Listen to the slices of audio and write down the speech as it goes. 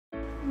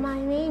My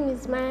name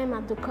is Mariam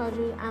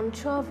Abdulkadir. I'm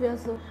 12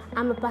 years old.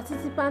 I'm a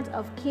participant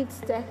of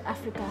Kidstech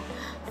Africa.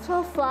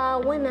 So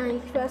far, when I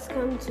first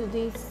came to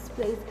this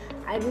place,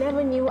 I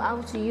never knew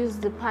how to use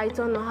the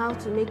Python or how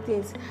to make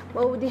things.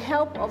 But with the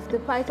help of the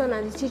Python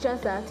and the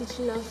teachers that are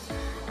teaching us,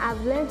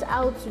 I've learned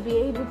how to be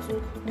able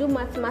to do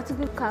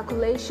mathematical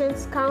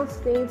calculations, count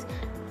things,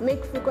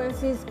 make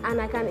frequencies,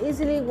 and I can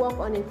easily work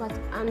on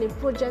a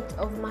project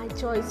of my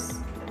choice.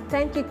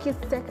 Thank you,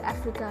 Kidstech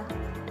Africa.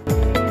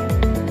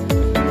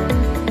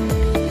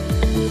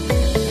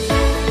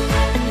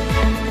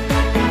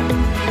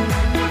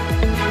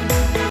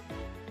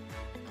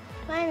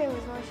 My name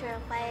is Moshe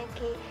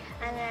Fayeke,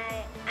 and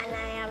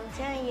I am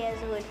 10 years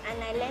old,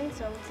 and I learned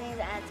some things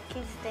at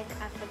Kidstech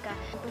Africa.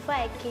 Before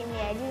I came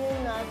here, I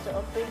didn't know how to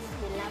operate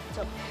the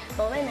laptop,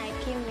 but when I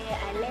came here,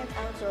 I learned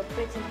how to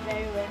operate it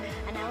very well,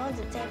 and I want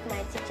to thank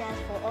my teachers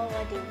for all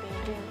what they've been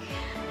doing.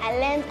 I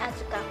learned how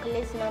to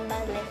calculate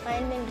numbers, like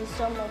finding the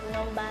sum of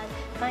numbers,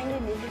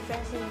 finding the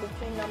differences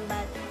between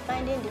numbers,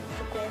 finding the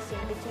frequency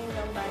between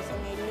numbers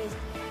in a list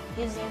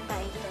using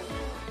Python.